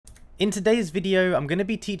In today's video, I'm going to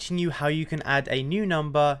be teaching you how you can add a new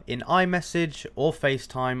number in iMessage or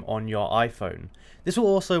Facetime on your iPhone. This will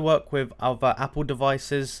also work with other Apple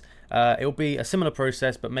devices. It will be a similar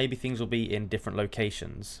process, but maybe things will be in different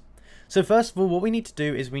locations. So first of all, what we need to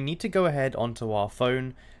do is we need to go ahead onto our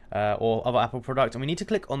phone or other Apple product, and we need to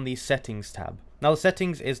click on the Settings tab. Now the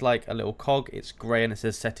Settings is like a little cog, it's grey and it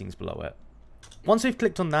says Settings below it. Once we've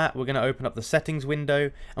clicked on that, we're going to open up the settings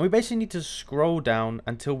window, and we basically need to scroll down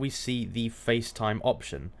until we see the FaceTime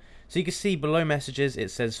option. So you can see below messages it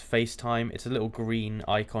says FaceTime. It's a little green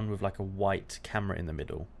icon with like a white camera in the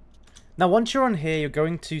middle. Now once you're on here, you're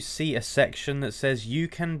going to see a section that says you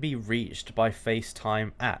can be reached by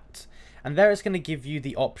FaceTime at. And there it's going to give you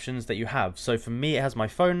the options that you have. So for me it has my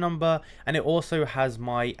phone number, and it also has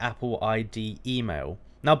my Apple ID email.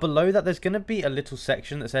 Now below that there's going to be a little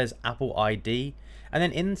section that says Apple ID, and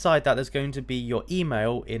then inside that there's going to be your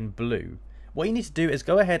email in blue. What you need to do is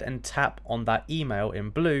go ahead and tap on that email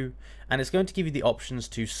in blue, and it's going to give you the options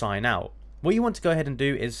to sign out. What you want to go ahead and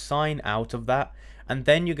do is sign out of that, and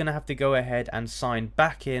then you're going to have to go ahead and sign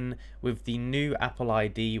back in with the new Apple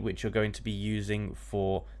ID which you're going to be using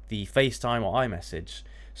for the FaceTime or iMessage.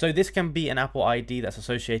 So this can be an Apple ID that's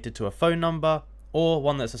associated to a phone number, or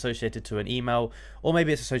one that's associated to an email, or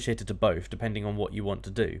maybe it's associated to both, depending on what you want to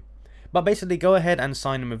do. But basically go ahead and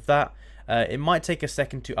sign in with that. It might take a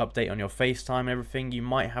second to update on your FaceTime and everything. You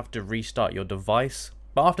might have to restart your device,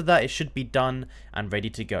 but after that it should be done and ready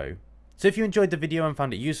to go. So if you enjoyed the video and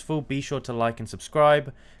found it useful, be sure to like and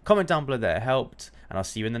subscribe, comment down below that it helped, and I'll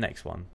see you in the next one.